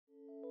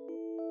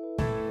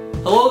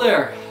Hello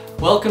there!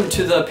 Welcome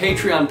to the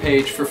Patreon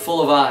page for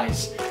Full of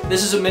Eyes.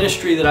 This is a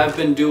ministry that I've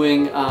been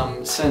doing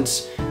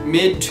since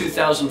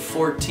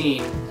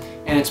mid-2014,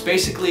 and it's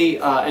basically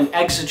an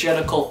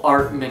exegetical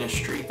art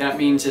ministry. That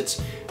means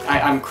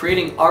I'm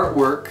creating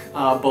artwork,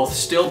 both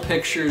still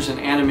pictures and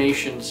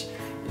animations,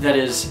 that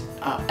is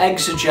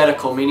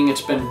exegetical, meaning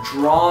it's been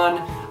drawn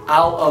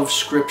out of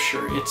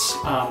Scripture. It's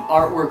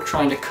artwork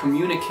trying to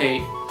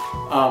communicate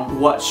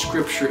what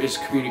Scripture is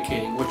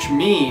communicating, which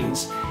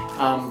means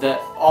that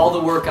all the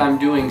work I'm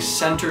doing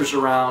centers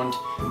around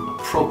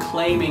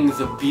proclaiming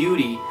the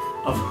beauty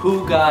of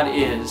who God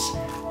is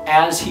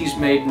as He's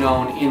made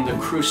known in the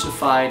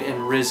crucified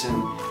and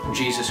risen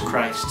Jesus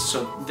Christ.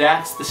 So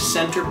that's the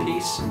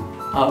centerpiece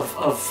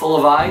of Full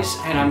of Eyes,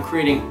 and I'm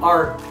creating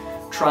art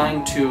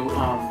trying to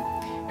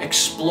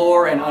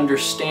explore and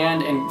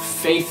understand and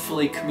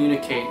faithfully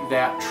communicate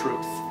that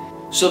truth.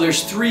 So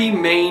there's three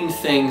main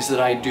things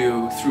that I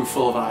do through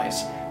Full of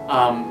Eyes.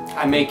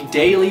 I make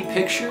daily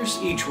pictures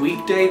each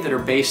weekday that are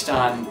based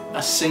on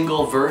a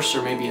single verse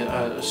or maybe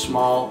a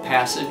small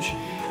passage.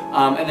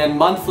 And then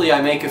monthly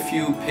I make a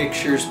few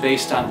pictures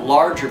based on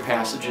larger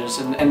passages,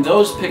 and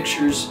those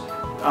pictures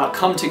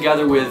come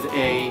together with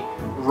a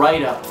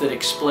write-up that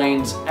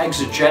explains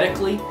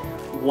exegetically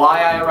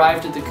why I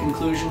arrived at the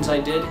conclusions I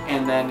did,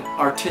 and then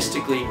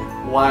artistically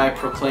why I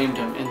proclaimed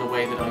them in the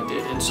way that I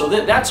did. And so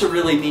that's a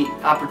really neat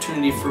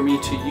opportunity for me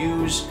to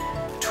use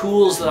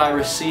tools that I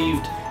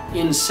received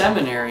in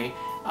seminary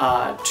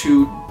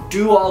to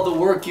do all the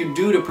work you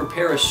do to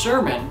prepare a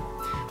sermon,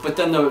 but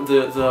then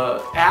the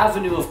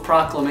avenue of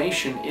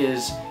proclamation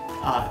is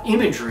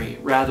imagery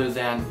rather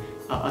than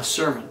a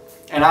sermon.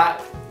 And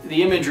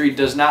the imagery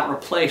does not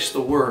replace the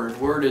word.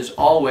 Word is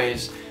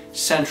always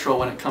central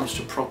when it comes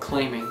to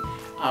proclaiming,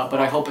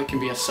 but I hope it can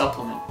be a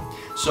supplement.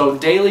 So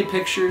daily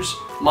pictures,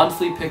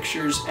 monthly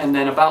pictures, and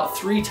then about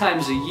 3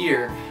 times a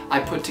year I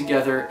put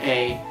together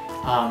a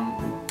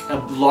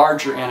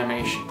larger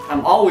animation.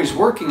 I'm always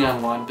working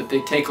on one, but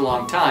they take a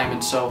long time,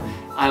 and so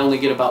I only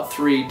get about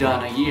 3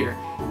 done a year.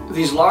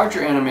 These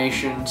larger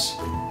animations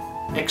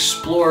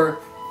explore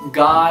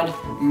God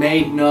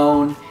made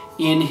known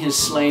in His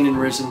slain and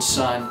risen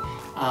Son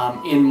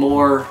in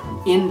more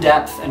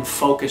in-depth and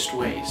focused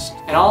ways.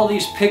 And all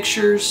these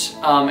pictures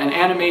and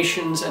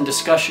animations and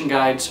discussion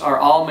guides are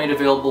all made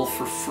available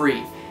for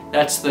free.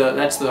 That's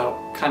the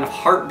kind of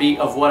heartbeat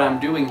of what I'm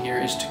doing here,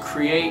 is to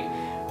create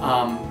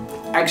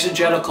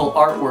exegetical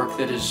artwork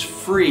that is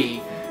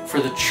free for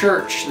the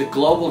church, the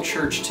global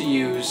church, to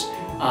use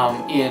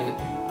in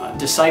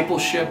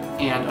discipleship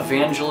and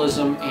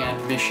evangelism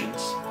and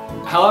missions.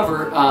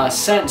 However,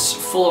 since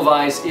Full of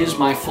Eyes is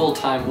my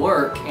full-time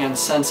work, and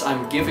since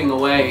I'm giving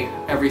away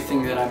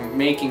everything that I'm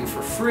making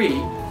for free,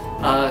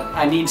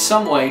 I need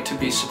some way to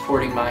be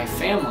supporting my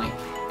family,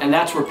 and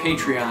that's where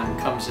Patreon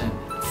comes in.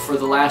 For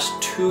the last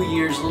 2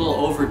 years, a little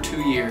over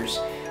 2 years,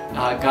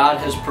 God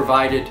has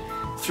provided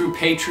through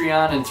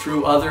Patreon and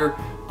through other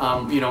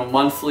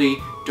monthly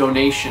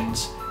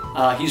donations.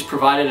 He's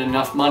provided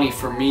enough money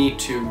for me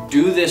to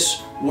do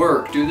this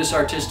work, do this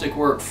artistic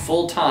work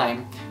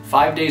full-time,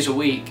 5 days a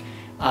week,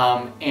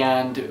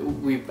 and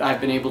I've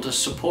been able to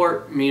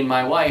support me and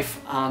my wife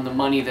on the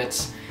money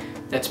that's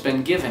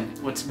been given.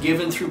 What's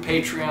given through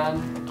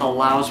Patreon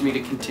allows me to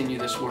continue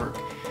this work.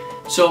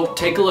 So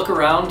take a look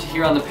around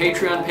here on the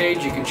Patreon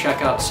page. You can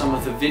check out some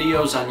of the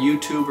videos on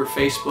YouTube or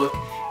Facebook,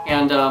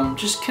 and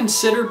just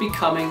consider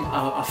becoming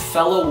a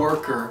fellow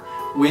worker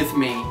with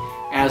me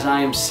as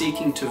I am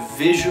seeking to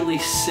visually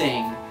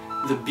sing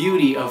the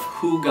beauty of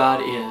who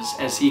God is,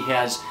 as He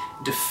has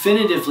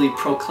definitively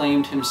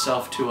proclaimed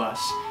Himself to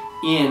us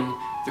in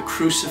the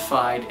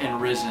crucified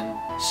and risen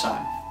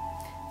Son.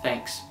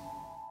 Thanks.